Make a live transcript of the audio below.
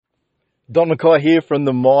Don Mackay here from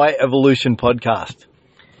the My Evolution podcast.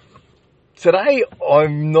 Today,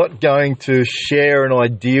 I'm not going to share an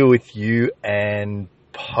idea with you and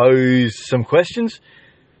pose some questions.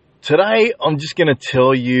 Today, I'm just going to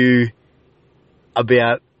tell you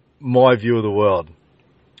about my view of the world.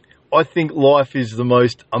 I think life is the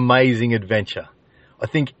most amazing adventure. I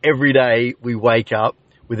think every day we wake up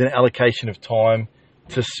with an allocation of time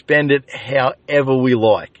to spend it however we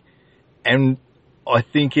like. And I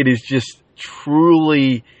think it is just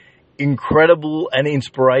truly incredible and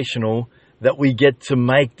inspirational that we get to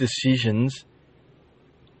make decisions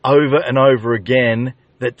over and over again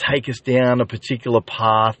that take us down a particular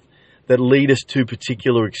path, that lead us to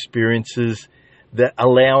particular experiences, that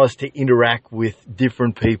allow us to interact with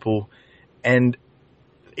different people. And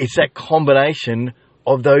it's that combination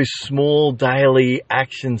of those small daily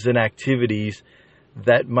actions and activities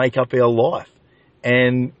that make up our life.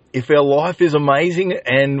 And if our life is amazing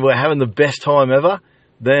and we're having the best time ever,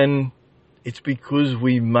 then it's because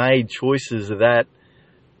we made choices that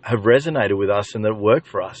have resonated with us and that work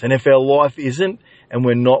for us. And if our life isn't, and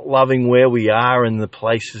we're not loving where we are and the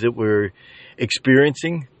places that we're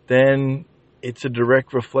experiencing, then it's a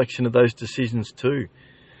direct reflection of those decisions too.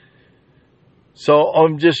 So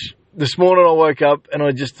this morning I woke up and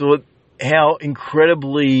I just thought how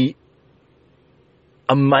incredibly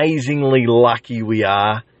amazingly lucky we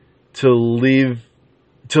are to live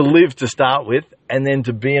to start with, and then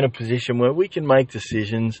to be in a position where we can make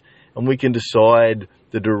decisions and we can decide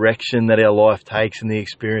the direction that our life takes and the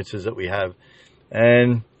experiences that we have.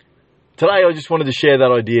 And today I just wanted to share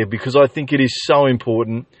that idea because I think it is so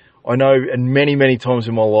important. I know, and many, many times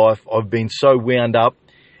in my life, I've been so wound up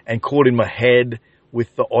and caught in my head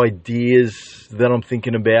with the ideas that I'm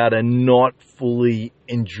thinking about and not fully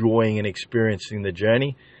enjoying and experiencing the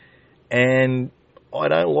journey. And I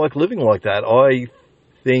don't like living like that. I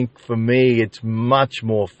think for me, it's much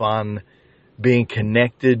more fun being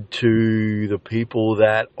connected to the people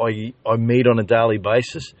that I meet on a daily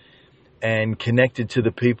basis and connected to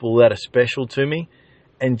the people that are special to me,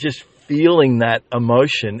 and just feeling that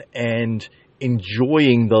emotion and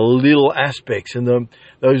enjoying the little aspects and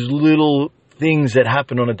those little things that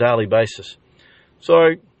happen on a daily basis. So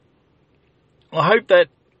I hope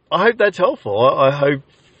that's helpful. I hope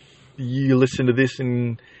you listen to this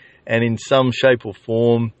and in some shape or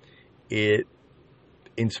form it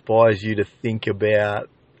inspires you to think about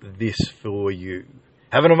this for you.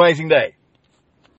 Have an amazing day.